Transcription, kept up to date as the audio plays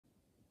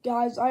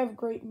Guys, I have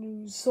great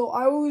news. So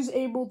I was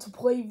able to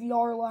play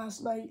VR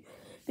last night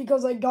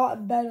because I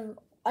got better.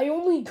 I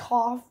only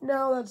cough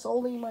now. That's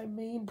only my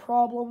main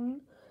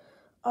problem.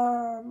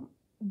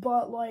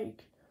 But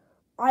like,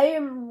 I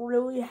am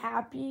really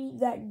happy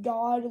that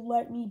God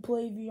let me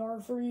play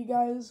VR for you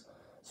guys.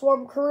 So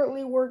I'm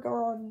currently working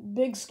on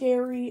Big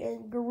Scary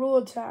and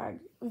Gorilla Tag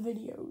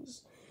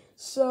videos.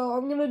 So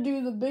I'm gonna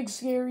do the Big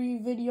Scary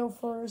video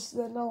first,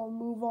 then I'll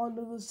move on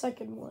to the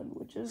second one,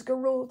 which is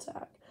Gorilla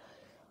Tag.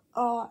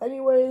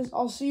 Anyways,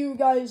 I'll see you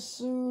guys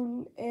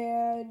soon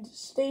and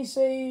stay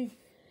safe.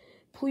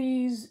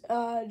 Please,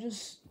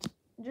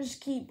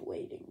 just keep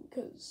waiting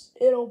because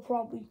it'll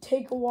probably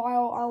take a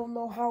while. I don't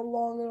know how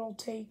long it'll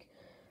take,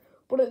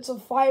 but it's a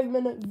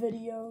 5-minute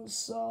video,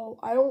 so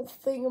I don't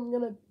think I'm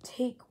gonna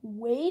take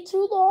way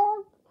too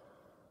long,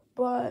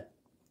 but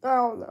I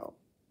don't know.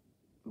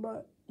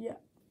 But yeah.